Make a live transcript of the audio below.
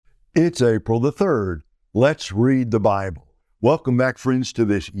It's April the 3rd. Let's read the Bible. Welcome back, friends, to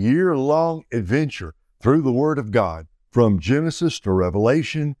this year-long adventure through the Word of God from Genesis to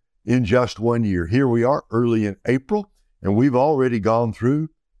Revelation in just 1 year. Here we are early in April, and we've already gone through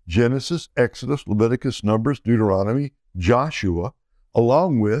Genesis, Exodus, Leviticus, Numbers, Deuteronomy, Joshua,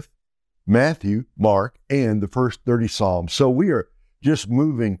 along with Matthew, Mark, and the first 30 Psalms. So we are just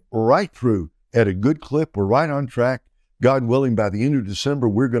moving right through at a good clip. We're right on track. God willing, by the end of December,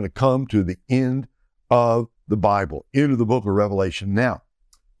 we're going to come to the end of the Bible, into the book of Revelation. Now,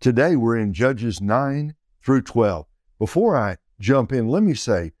 today we're in Judges 9 through 12. Before I jump in, let me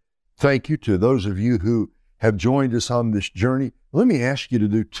say thank you to those of you who have joined us on this journey. Let me ask you to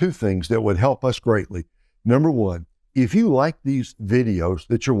do two things that would help us greatly. Number one, if you like these videos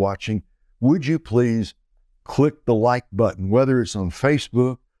that you're watching, would you please click the like button, whether it's on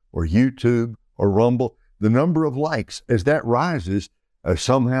Facebook or YouTube or Rumble. The number of likes, as that rises,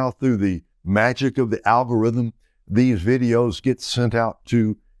 somehow through the magic of the algorithm, these videos get sent out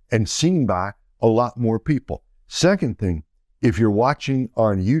to and seen by a lot more people. Second thing, if you're watching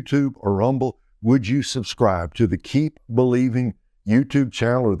on YouTube or Rumble, would you subscribe to the Keep Believing YouTube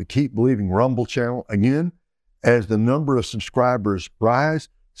channel or the Keep Believing Rumble channel? Again, as the number of subscribers rise,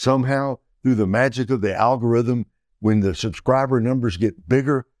 somehow through the magic of the algorithm, when the subscriber numbers get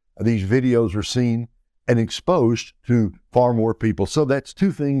bigger, these videos are seen and exposed to far more people. So that's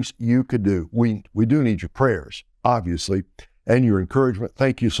two things you could do. We do need your prayers, obviously, and your encouragement.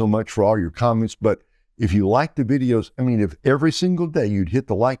 Thank you so much for all your comments. But if you like the videos, if every single day you'd hit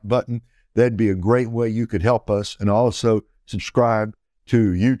the like button, that'd be a great way you could help us, and also subscribe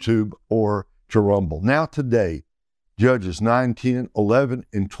to YouTube or to Rumble. Now today, Judges 9, 10, 11,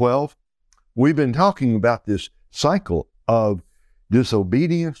 and 12, we've been talking about this cycle of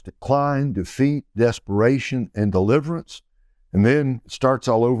disobedience, decline, defeat, desperation, and deliverance. And then it starts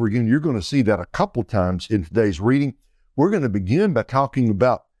all over again. You're going to see that a couple times in today's reading. We're going to begin by talking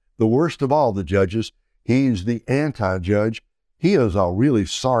about the worst of all the judges. He's the anti-judge. He is a really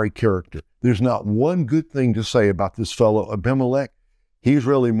sorry character. There's not one good thing to say about this fellow Abimelech. He's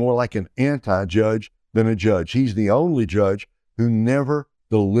really more like an anti-judge than a judge. He's the only judge who never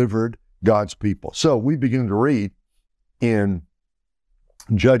delivered God's people. So we begin to read in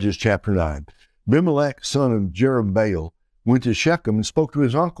Judges chapter 9. Abimelech, son of Jerubbaal, went to Shechem and spoke to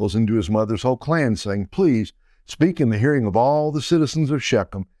his uncles and to his mother's whole clan, saying, "Please speak in the hearing of all the citizens of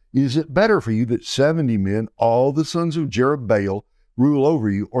Shechem. Is it better for you that 70 men, all the sons of Jerubbaal, rule over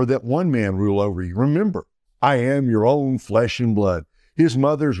you, or that one man rule over you? Remember, I am your own flesh and blood." His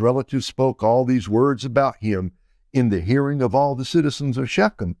mother's relatives spoke all these words about him in the hearing of all the citizens of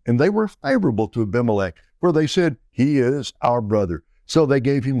Shechem, and they were favorable to Abimelech, for they said, "He is our brother." So they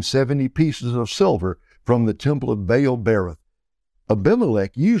gave him 70 pieces of silver from the temple of Baal-berith.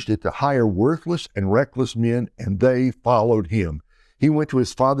 Abimelech used it to hire worthless and reckless men, and they followed him. He went to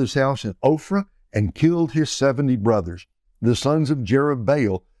his father's house in Ophrah and killed his 70 brothers, the sons of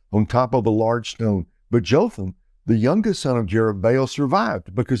Jerubbaal, on top of a large stone. But Jotham, the youngest son of Jerubbaal,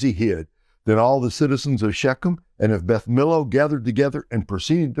 survived because he hid. Then all the citizens of Shechem and of Beth Millo gathered together and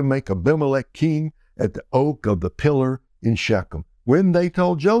proceeded to make Abimelech king at the oak of the pillar in Shechem. When they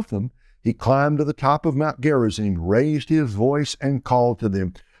told Jotham, he climbed to the top of Mount Gerizim, raised his voice, and called to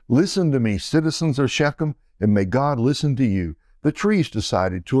them, "Listen to me, citizens of Shechem, and may God listen to you." The trees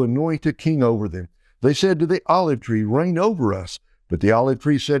decided to anoint a king over them. They said to the olive tree, "Reign over us." But the olive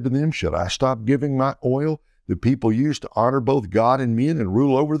tree said to them, "Should I stop giving my oil the people used to honor both God and men and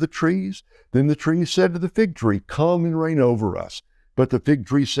rule over the trees?" Then the trees said to the fig tree, "Come and reign over us." But the fig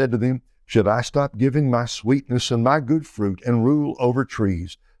tree said to them, "Should I stop giving my sweetness and my good fruit and rule over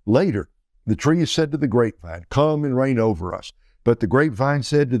trees?" Later, the trees said to the grapevine, "Come and reign over us." But the grapevine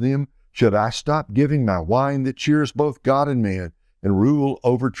said to them, "Should I stop giving my wine that cheers both God and man and rule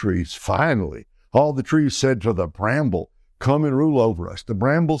over trees?" Finally, all the trees said to the bramble, "Come and rule over us." The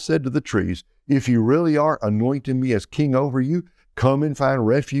bramble said to the trees, "If you really are anointing me as king over you, come and find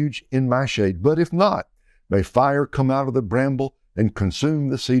refuge in my shade. But if not, may fire come out of the bramble and consume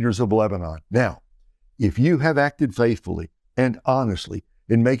the cedars of Lebanon." Now, if you have acted faithfully and honestly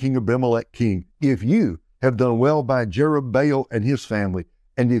in making Abimelech king, if you have done well by Jerubbaal and his family,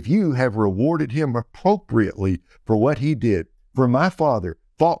 and if you have rewarded him appropriately for what he did, for my father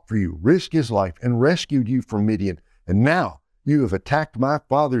fought for you, risked his life, and rescued you from Midian, and now you have attacked my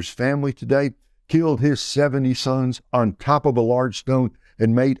father's family today, killed his 70 sons on top of a large stone,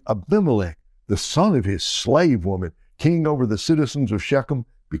 and made Abimelech, the son of his slave woman, king over the citizens of Shechem,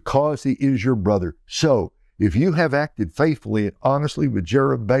 because he is your brother. So, if you have acted faithfully and honestly with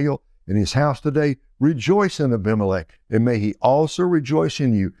Jerubbaal and his house today, rejoice in Abimelech, and may he also rejoice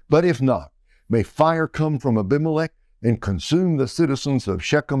in you. But if not, may fire come from Abimelech and consume the citizens of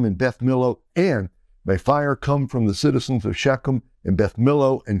Shechem and Beth Millo, and may fire come from the citizens of Shechem and Beth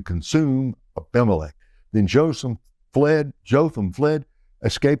Millo and consume Abimelech. Then Jotham fled,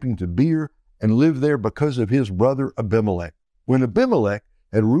 escaping to Beer, and lived there because of his brother Abimelech. When Abimelech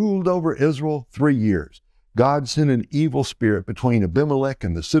had ruled over Israel 3 years, God sent an evil spirit between Abimelech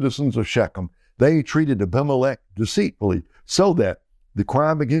and the citizens of Shechem. They treated Abimelech deceitfully, so that the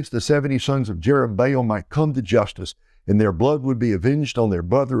crime against the 70 sons of Jerubbaal might come to justice, and their blood would be avenged on their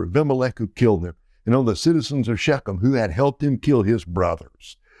brother Abimelech who killed them, and on the citizens of Shechem who had helped him kill his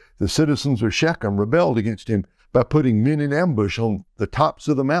brothers. The citizens of Shechem rebelled against him by putting men in ambush on the tops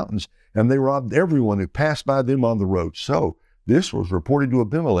of the mountains, and they robbed everyone who passed by them on the road. So this was reported to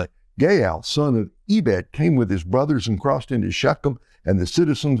Abimelech. Gaal, son of Ebed, came with his brothers and crossed into Shechem, and the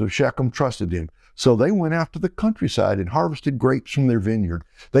citizens of Shechem trusted him. So they went out to the countryside and harvested grapes from their vineyard.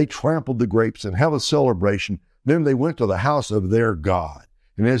 They trampled the grapes and held a celebration. Then they went to the house of their God.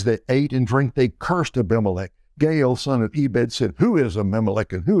 And as they ate and drank, they cursed Abimelech. Gaal, son of Ebed, said, "Who is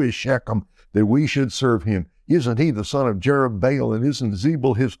Abimelech and who is Shechem that we should serve him? Isn't he the son of Jerubbaal, and isn't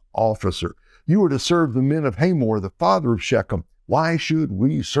Zebul his officer? You are to serve the men of Hamor, the father of Shechem. Why should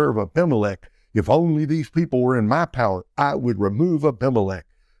we serve Abimelech? If only these people were in my power, I would remove Abimelech."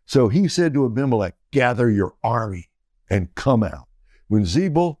 So he said to Abimelech, "Gather your army and come out." When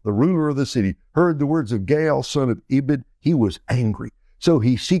Zebul, the ruler of the city, heard the words of Gaal, son of Ebed, he was angry. So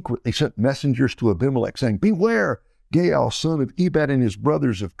he secretly sent messengers to Abimelech, saying, "Beware! Gaal, son of Ebed, and his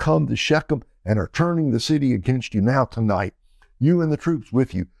brothers have come to Shechem and are turning the city against you now tonight. You and the troops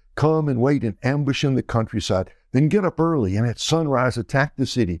with you come and wait in ambush in the countryside. Then get up early and at sunrise attack the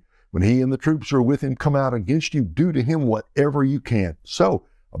city. When he and the troops who are with him come out against you, do to him whatever you can." So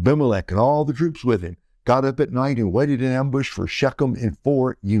Abimelech and all the troops with him got up at night and waited in ambush for Shechem in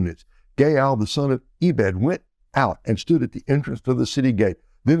 4 units. Gaal, the son of Ebed, went out and stood at the entrance to the city gate.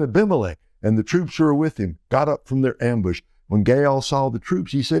 Then Abimelech and the troops who were with him got up from their ambush. When Gaal saw the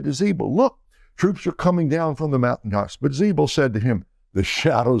troops, he said to Zebul, "Look, troops are coming down from the mountaintops." But Zebul said to him, "The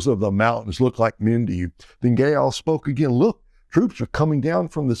shadows of the mountains look like men to you." Then Gaal spoke again, "Look, troops are coming down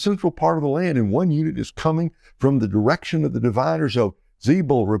from the central part of the land, and 1 unit is coming from the direction of the dividers." So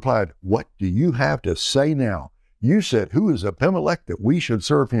Zebul replied, "What do you have to say now? You said, 'Who is Abimelech that we should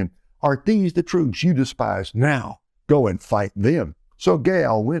serve him?' Are these the troops you despise? Now go and fight them." So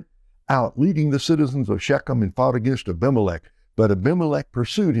Gaal went out, leading the citizens of Shechem, and fought against Abimelech. But Abimelech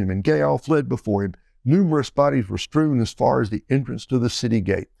pursued him, and Gaal fled before him. Numerous bodies were strewn as far as the entrance to the city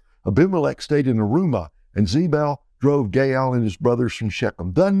gate. Abimelech stayed in Arumah, and Zebul drove Gaal and his brothers from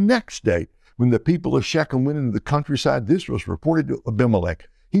Shechem. The next day, when the people of Shechem went into the countryside, this was reported to Abimelech.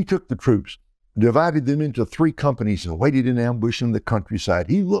 He took the troops, divided them into 3 companies, and waited in ambush in the countryside.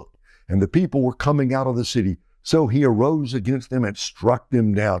 He looked, and the people were coming out of the city. So he arose against them and struck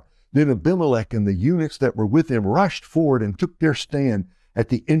them down. Then Abimelech and the eunuchs that were with him rushed forward and took their stand at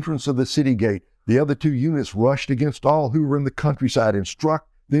the entrance of the city gate. The other 2 eunuchs rushed against all who were in the countryside and struck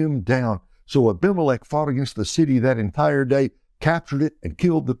them down. So Abimelech fought against the city that entire day, captured it, and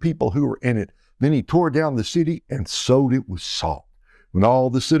killed the people who were in it. Then he tore down the city and sowed it with salt. When all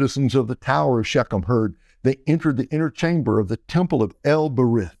the citizens of the tower of Shechem heard, they entered the inner chamber of the temple of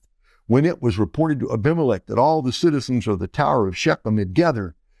El-Berith. When it was reported to Abimelech that all the citizens of the tower of Shechem had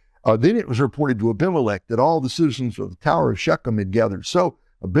gathered, then it was reported to Abimelech that all the citizens of the tower of Shechem had gathered. So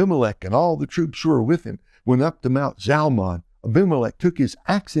Abimelech and all the troops who were with him went up to Mount Zalmon. Abimelech took his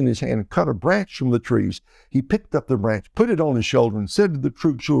axe in his hand and cut a branch from the trees. He picked up the branch, put it on his shoulder, and said to the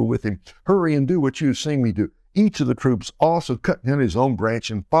troops who were with him, "Hurry and do what you have seen me do." Each of the troops also cut down his own branch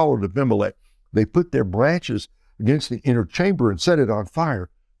and followed Abimelech. They put their branches against the inner chamber and set it on fire.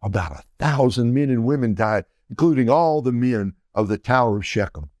 About 1,000 men and women died, including all the men of the tower of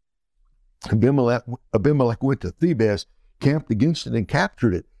Shechem. Abimelech went to Thebez, camped against it, and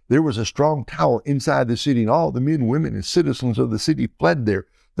captured it. There was a strong tower inside the city, and all the men, women, and citizens of the city fled there.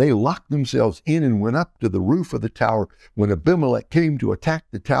 They locked themselves in and went up to the roof of the tower. When Abimelech came to attack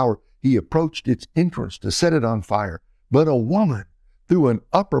the tower, he approached its entrance to set it on fire. But a woman threw an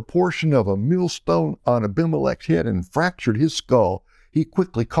upper portion of a millstone on Abimelech's head and fractured his skull. He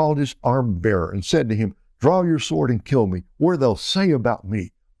quickly called his armor-bearer and said to him, "Draw your sword and kill me, or they'll say about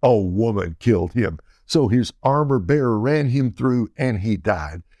me, 'A woman killed him.'" So his armor-bearer ran him through, and he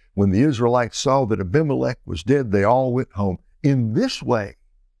died. When the Israelites saw that Abimelech was dead, they all went home. In this way,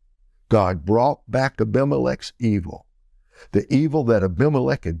 God brought back Abimelech's evil, the evil that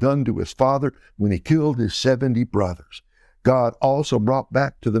Abimelech had done to his father when he killed his 70 brothers. God also brought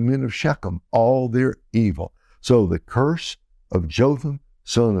back to the men of Shechem all their evil. So the curse of Jotham,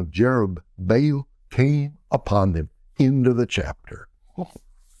 son of Jerubbaal, came upon them. End of the chapter.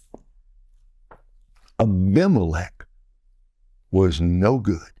 Abimelech was no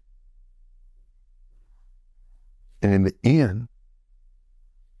good. And in the end,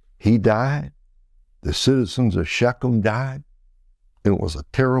 he died. The citizens of Shechem died. And it was a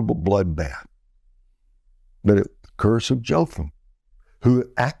terrible bloodbath. But it was the curse of Jotham, who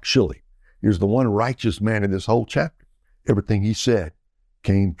actually is the one righteous man in this whole chapter. Everything he said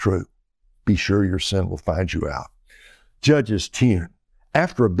came true. Be sure your sin will find you out. Judges 10.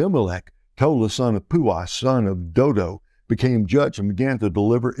 After Abimelech, Tola, son of Puah, son of Dodo, became judge and began to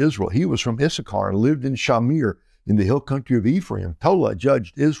deliver Israel. He was from Issachar and lived in Shamir in the hill country of Ephraim. Tola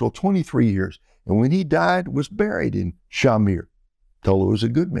judged Israel 23 years, and when he died, was buried in Shamir. Tola was a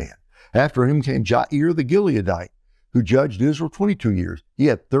good man. After him came Jair the Gileadite, who judged Israel 22 years. He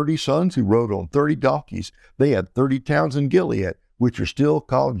had 30 sons who rode on 30 donkeys. They had 30 towns in Gilead, which are still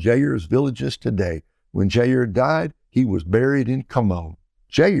called Jair's villages today. When Jair died, he was buried in Kamon.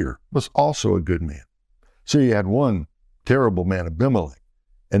 Jair was also a good man. So you had one terrible man, Abimelech,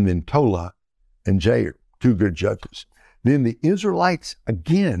 and then Tola and Jair, two good judges. Then the Israelites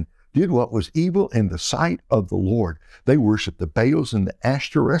again did what was evil in the sight of the Lord. They worshiped the Baals and the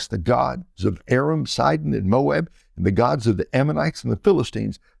Ashtoreths, the gods of Aram, Sidon, and Moab, and the gods of the Ammonites and the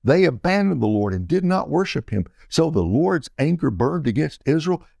Philistines. They abandoned the Lord and did not worship him. So the Lord's anger burned against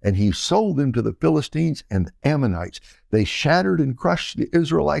Israel, and he sold them to the Philistines and the Ammonites. They shattered and crushed the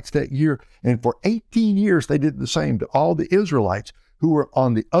Israelites that year, and for 18 years they did the same to all the Israelites who were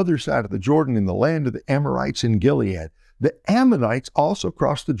on the other side of the Jordan in the land of the Amorites in Gilead. The Ammonites also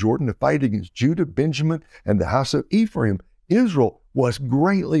crossed the Jordan to fight against Judah, Benjamin, and the house of Ephraim. Israel was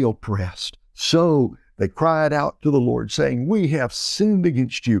greatly oppressed. So they cried out to the Lord, saying, "We have sinned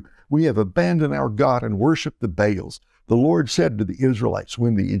against you. We have abandoned our God and worshiped the Baals." The Lord said to the Israelites,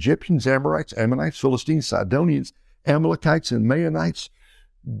 "When the Egyptians, Amorites, Ammonites, Philistines, Sidonians, Amalekites, and Maonites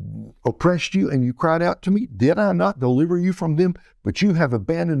oppressed you, and you cried out to me, did I not deliver you from them? But you have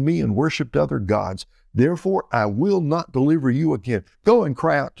abandoned me and worshipped other gods. Therefore, I will not deliver you again. Go and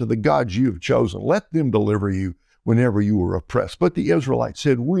cry out to the gods you have chosen. Let them deliver you whenever you are oppressed." But the Israelites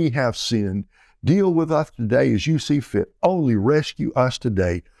said, "We have sinned. Deal with us today as you see fit. Only rescue us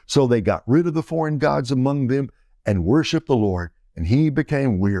today." So they got rid of the foreign gods among them and worshiped the Lord. And he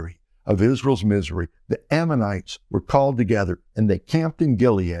became weary of Israel's misery. The Ammonites were called together, and they camped in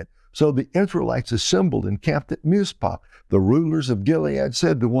Gilead. So the Israelites assembled and camped at Mizpah. The rulers of Gilead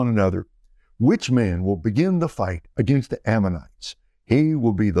said to one another, "Which man will begin the fight against the Ammonites? He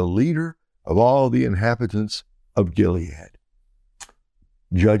will be the leader of all the inhabitants of Gilead."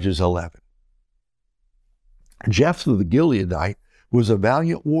 Judges 11. Jephthah the Gileadite was a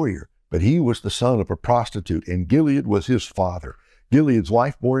valiant warrior, but he was the son of a prostitute, and Gilead was his father. Gilead's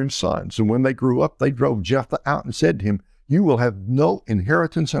wife bore him sons, and when they grew up, they drove Jephthah out and said to him, "You will have no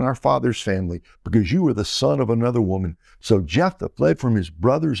inheritance in our father's family, because you are the son of another woman." So Jephthah fled from his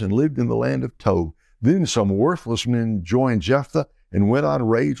brothers and lived in the land of Tob. Then some worthless men joined Jephthah and went on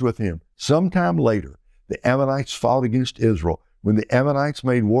raids with him. Sometime later, the Ammonites fought against Israel. When the Ammonites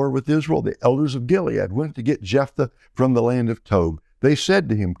made war with Israel, the elders of Gilead went to get Jephthah from the land of Tob. They said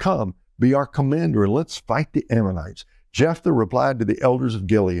to him, "Come, be our commander, and let's fight the Ammonites." Jephthah replied to the elders of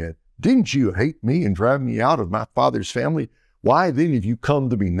Gilead, "Didn't you hate me and drive me out of my father's family? Why then have you come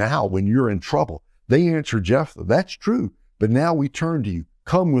to me now when you're in trouble?" They answered Jephthah, "That's true, but now we turn to you.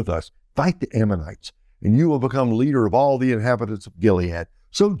 Come with us, fight the Ammonites, and you will become leader of all the inhabitants of Gilead."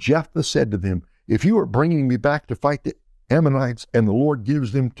 So Jephthah said to them, "If you are bringing me back to fight the Ammonites and the Lord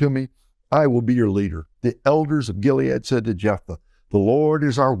gives them to me, I will be your leader." The elders of Gilead said to Jephthah, "The Lord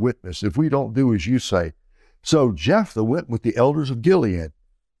is our witness if we don't do as you say." So Jephthah went with the elders of Gilead.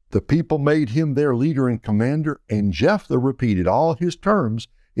 The people made him their leader and commander, and Jephthah repeated all his terms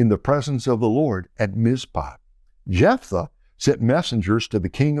in the presence of the Lord at Mizpah. Jephthah sent messengers to the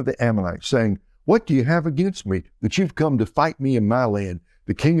king of the Ammonites, saying, "What do you have against me, that you've come to fight me in my land?"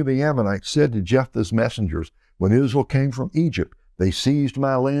 The king of the Ammonites said to Jephthah's messengers, "When Israel came from Egypt, they seized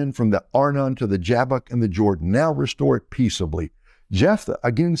my land from the Arnon to the Jabbok and the Jordan. Now restore it peaceably." Jephthah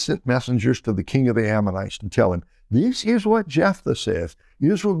again sent messengers to the king of the Ammonites to tell him, "This is what Jephthah says.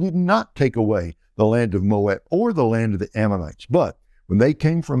 Israel did not take away the land of Moab or the land of the Ammonites. But when they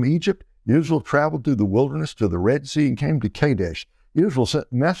came from Egypt, Israel traveled through the wilderness to the Red Sea and came to Kadesh. Israel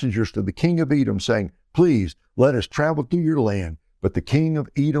sent messengers to the king of Edom saying, 'Please let us travel through your land.' But the king of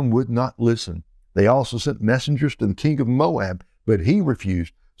Edom would not listen. They also sent messengers to the king of Moab, but he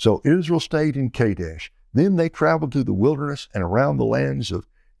refused. So Israel stayed in Kadesh. Then they traveled through the wilderness and around the lands of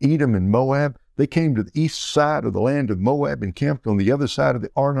Edom and Moab. They came to the east side of the land of Moab and camped on the other side of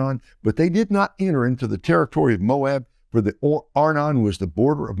the Arnon, but they did not enter into the territory of Moab, for the Arnon was the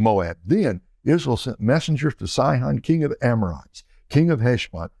border of Moab. Then Israel sent messengers to Sihon, king of the Amorites, king of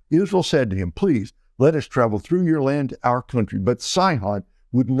Heshbon. Israel said to him, "Please, let us travel through your land to our country." But Sihon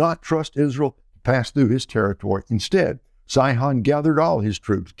would not trust Israel to pass through his territory. Instead, Sihon gathered all his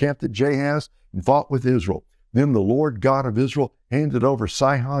troops, camped at Jahaz, and fought with Israel. Then the Lord God of Israel handed over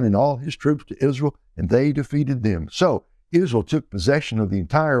Sihon and all his troops to Israel, and they defeated them. So Israel took possession of the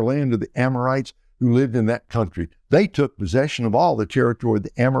entire land of the Amorites who lived in that country. They took possession of all the territory of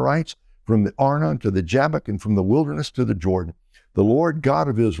the Amorites, from the Arnon to the Jabbok, and from the wilderness to the Jordan. The Lord God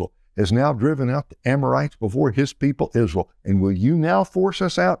of Israel has now driven out the Amorites before his people Israel. And will you now force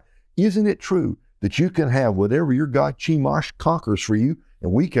us out? Isn't it true that you can have whatever your God Chemosh conquers for you,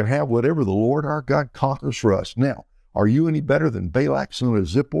 and we can have whatever the Lord our God conquers for us? Now, are you any better than Balak, son of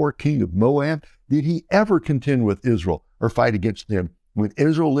Zippor, king of Moab? Did he ever contend with Israel or fight against them? When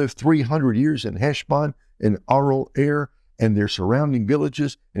Israel lived 300 years in Heshbon and Aroer and their surrounding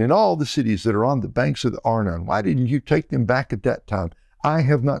villages, and in all the cities that are on the banks of the Arnon, why didn't you take them back at that time? I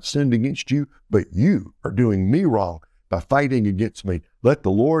have not sinned against you, but you are doing me wrong by fighting against me. Let the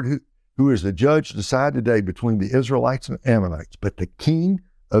Lord, who is the judge, decide today between the Israelites and the Ammonites. But the king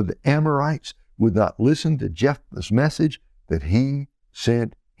of the Amorites would not listen to Jephthah's message that he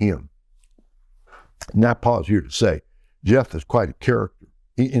sent him. Now, I pause here to say, Jephthah's quite a character.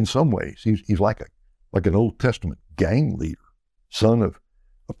 In some ways, he's like an Old Testament gang leader, son of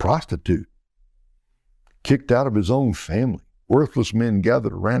a prostitute, kicked out of his own family. Worthless men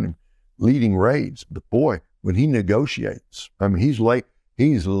gathered around him, leading raids. But boy, when he negotiates, I mean,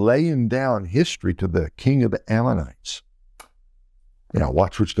 he's laying down history to the king of the Ammonites. Now,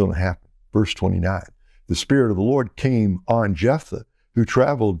 watch what's going to happen. Verse 29. The Spirit of the Lord came on Jephthah, who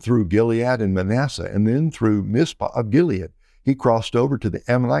traveled through Gilead and Manasseh, and then through Mizpah of Gilead. He crossed over to the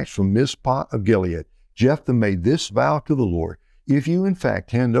Ammonites from Mizpah of Gilead. Jephthah made this vow to the Lord: "If you in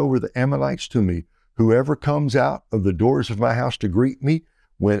fact hand over the Ammonites to me, whoever comes out of the doors of my house to greet me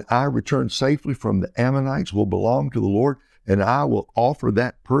when I return safely from the Ammonites will belong to the Lord, and I will offer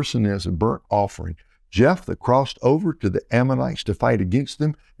that person as a burnt offering." Jephthah crossed over to the Ammonites to fight against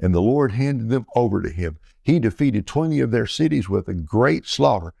them, and the Lord handed them over to him. He defeated 20 of their cities with a great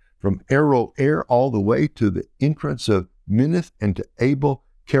slaughter, from Aroer all the way to the entrance of Minnith and to Abel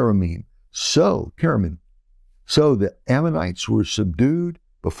Keramim. So the Ammonites were subdued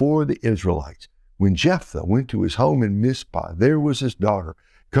before the Israelites. When Jephthah went to his home in Mizpah, there was his daughter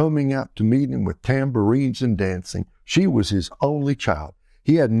coming out to meet him with tambourines and dancing. She was his only child.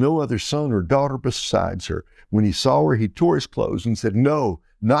 He had no other son or daughter besides her. When he saw her, he tore his clothes and said, "No,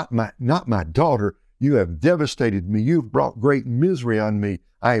 not my daughter. You have devastated me. You've brought great misery on me.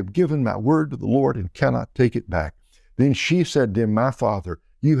 I have given my word to the Lord and cannot take it back." Then she said to him, "My father,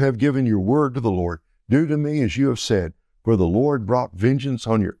 you have given your word to the Lord. Do to me as you have said, for the Lord brought vengeance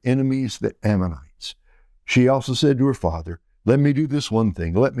on your enemies, the Ammonites." She also said to her father, "Let me do this one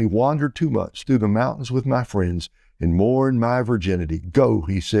thing. Let me wander 2 months through the mountains with my friends and mourn my virginity." "Go,"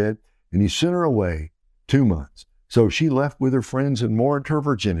 he said, and he sent her away 2 months. So she left with her friends and mourned her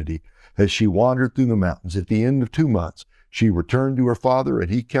virginity as she wandered through the mountains. At the end of 2 months, she returned to her father, and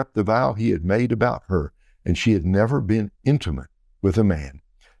he kept the vow he had made about her, and she had never been intimate with a man.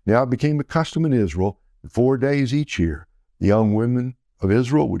 Now it became a custom in Israel that 4 days each year, the young women of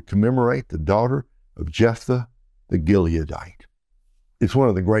Israel would commemorate the daughter of Jephthah the Gileadite. It's one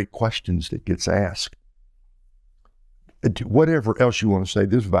of the great questions that gets asked. Whatever else you want to say,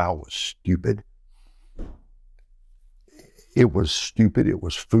 this vow was stupid. It was stupid. It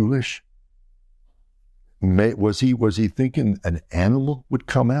was foolish. Was he thinking an animal would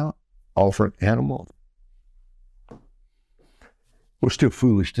come out? Offer an animal? It was still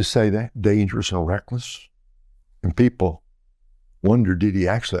foolish to say that, dangerous and reckless. And people wonder, did he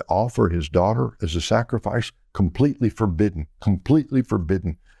actually offer his daughter as a sacrifice? Completely forbidden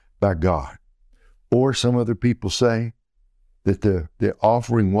by God. Or some other people say that the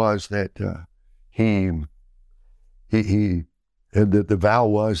offering was that the vow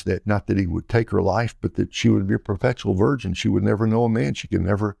was that not that he would take her life, but that she would be a perpetual virgin. She would never know a man. She could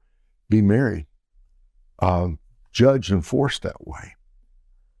never be married. Judged and forced that way.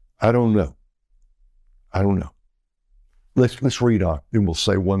 I don't know. Let's read on, and we'll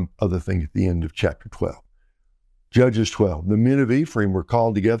say one other thing at the end of chapter 12. Judges 12. The men of Ephraim were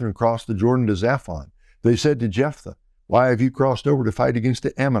called together and crossed the Jordan to Zaphon. They said to Jephthah, "Why have you crossed over to fight against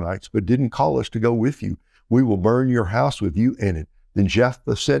the Ammonites, but didn't call us to go with you? We will burn your house with you in it." Then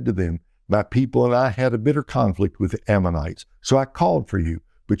Jephthah said to them, My people and I had a bitter conflict with the Ammonites, so I called for you,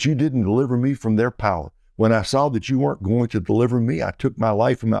 but you didn't deliver me from their power. When I saw that you weren't going to deliver me, I took my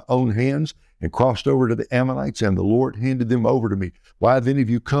life in my own hands and crossed over to the Ammonites, and the Lord handed them over to me. Why then have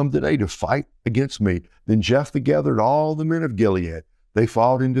you come today to fight against me?" Then Jephthah gathered all the men of Gilead. They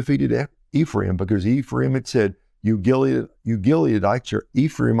fought and defeated Ephraim, because Ephraim had said, you Gileadites are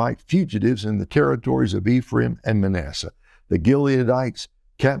Ephraimite fugitives in the territories of Ephraim and Manasseh. The Gileadites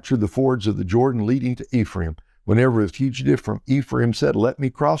captured the fords of the Jordan leading to Ephraim. Whenever a fugitive from Ephraim said, "Let me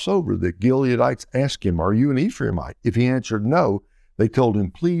cross over," the Gileadites asked him, "Are you an Ephraimite?" If he answered no, they told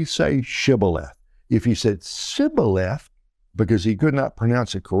him, "Please say Shibboleth." If he said Sibboleth, because he could not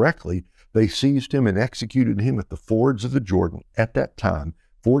pronounce it correctly, they seized him and executed him at the fords of the Jordan. At that time,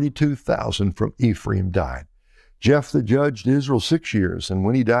 42,000 from Ephraim died. Jephthah judged Israel 6 years, and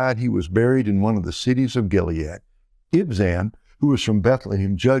when he died, he was buried in one of the cities of Gilead. Ibzan, who was from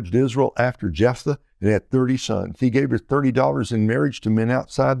Bethlehem, judged Israel after Jephthah and had 30 sons. He gave her $30 in marriage to men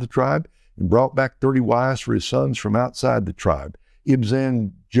outside the tribe and brought back 30 wives for his sons from outside the tribe.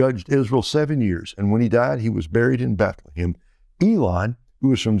 Ibzan judged Israel 7 years, and when he died, he was buried in Bethlehem. Elon, who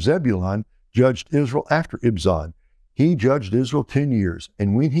was from Zebulun, judged Israel after Ibzan. He judged Israel 10 years,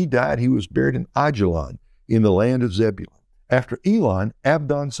 and when he died, he was buried in Aijalon, in the land of Zebulun. After Elon,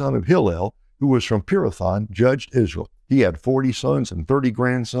 Abdon, son of Hillel, who was from Pirathon, judged Israel. He had 40 sons and 30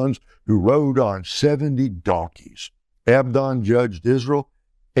 grandsons who rode on 70 donkeys. Abdon judged Israel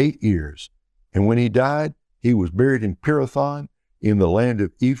 8 years, and when he died, he was buried in Pirathon, in the land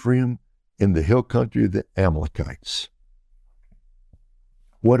of Ephraim, in the hill country of the Amalekites.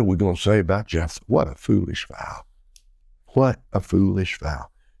 What are we going to say about Jephthah? What a foolish vow. What a foolish vow.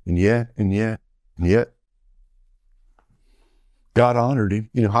 And yet, God honored him.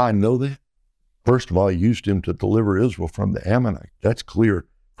 You know how I know that? First of all, he used him to deliver Israel from the Ammonites. That's clear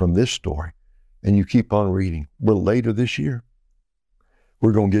from this story. And you keep on reading. Well, later this year,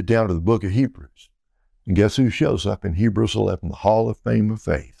 we're going to get down to the book of Hebrews. And guess who shows up in Hebrews 11, the Hall of Fame of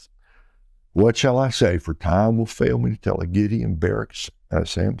Faith? What shall I say? For time will fail me to tell of Gideon, Barak,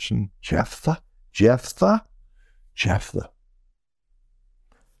 Samson, Jephthah.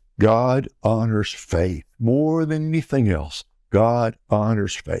 God honors faith more than anything else. God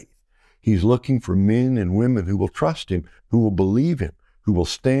honors faith. He's looking for men and women who will trust him, who will believe him, who will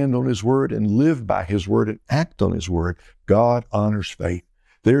stand on his word and live by his word and act on his word. God honors faith.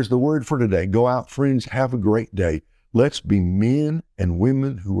 There's the word for today. Go out, friends. Have a great day. Let's be men and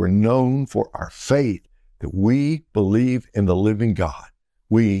women who are known for our faith, that we believe in the living God.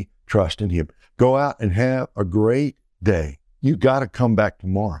 We trust in him. Go out and have a great day. You got to come back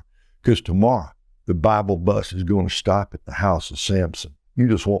tomorrow, because tomorrow the Bible bus is going to stop at the house of Samson. You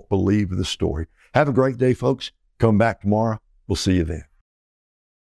just won't believe the story. Have a great day, folks. Come back tomorrow. We'll see you then.